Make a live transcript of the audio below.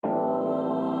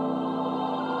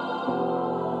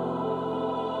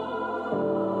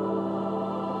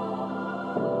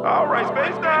Alright,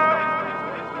 space down.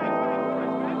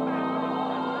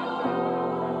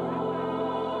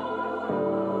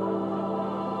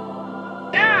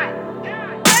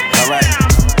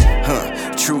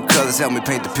 Alright, true colors help me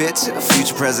paint the picture.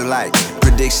 Future, present, life,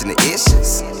 prediction of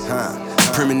issues.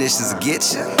 Premonitions will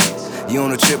get you. You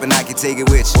on a trip and I can take it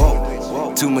with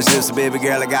you. Too much lips, baby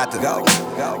girl, I got to go.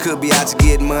 Could be out to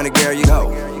getting money, girl, you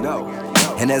know.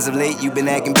 And as of late, you been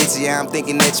acting bitchy. I'm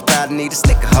thinking that you probably need a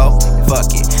snicker hoe.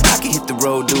 Fuck it, I can hit the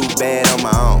road, do bad on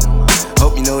my own.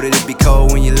 Hope you know that it be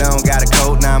cold when you're alone. Got a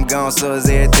coat, now I'm gone, so is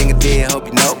everything I did. Hope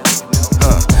you know.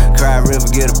 Cry river,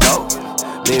 get a boat.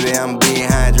 Baby, I'ma be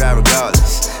behind, drive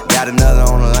regardless. Got another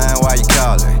on the line while you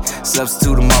calling.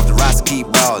 Substitute them off the roster, keep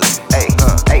ballin'.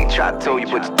 Hey, try to tell you,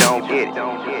 but you don't get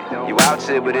it. You out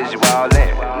here, but is you all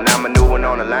in? And I'm a new one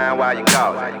on the line while you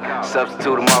callin'.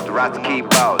 Substitute them off the roster, keep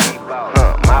ballin'.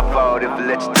 My fault if I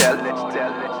let you tell it.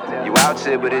 You out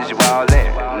here, but is you all in?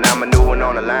 And I'm a new one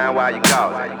on the line while you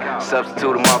callin'.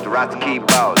 Substitute them off the roster, keep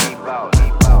ballin'.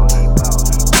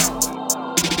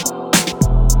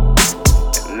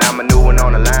 I'm a new one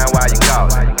on the line while you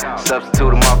callin'.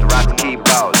 Substitute them off the roster, keep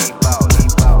ballin'.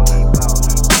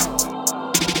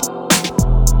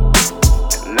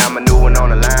 And I'm a new one on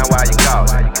the line while you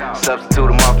callin'. Substitute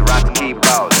them off the roster, keep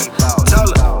ballin'.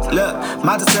 Told her, look,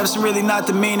 my deception really not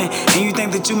the meaning. And you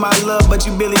think that you my love, but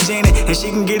you Billie Jean it. And she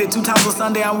can get it 2 times on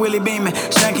Sunday, I'm really beaming.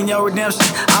 Shanking your redemption,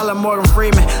 I love Morgan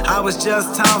Freeman. I was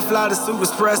just time fly to Super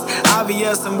Express.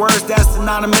 Obvious and words that's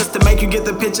synonymous to make you get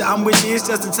the picture. I'm with you, it's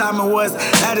just the time it was.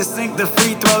 At a sink, the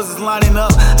free throws is lining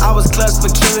up. I was clutch for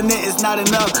killing it, it's not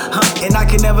enough. And I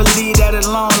can never leave that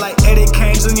alone. Like Eddie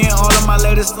Kane Jr. in all of my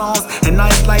latest songs. And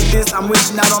nights like this, I'm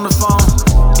wishing out on the phone.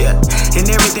 Yeah, and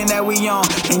everything that we on.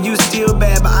 And you still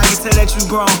bad, but I can tell that you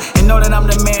grown. And know that I'm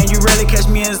the man, you rarely catch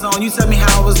me in zone. You tell me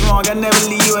how I was wrong, I never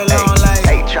leave you alone.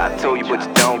 Hey, try to tell you, but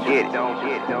you don't get it.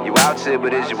 You out here,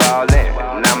 but is you all in?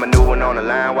 And I'm a new one on the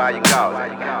line while you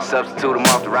callin'. Substitute them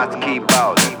off the roster, keep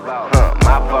ballin'.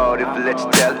 My fault if I let you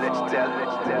tell it.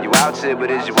 You out here,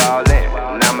 but is you all in?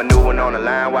 And I'm a new one on the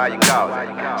line while you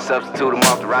callin'. Substitute them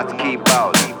off the roster, keep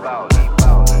ballin'.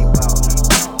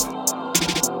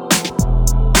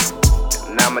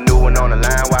 I'm a new one on the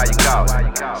line while you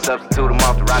callin'. Substitute them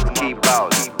off the roster, keep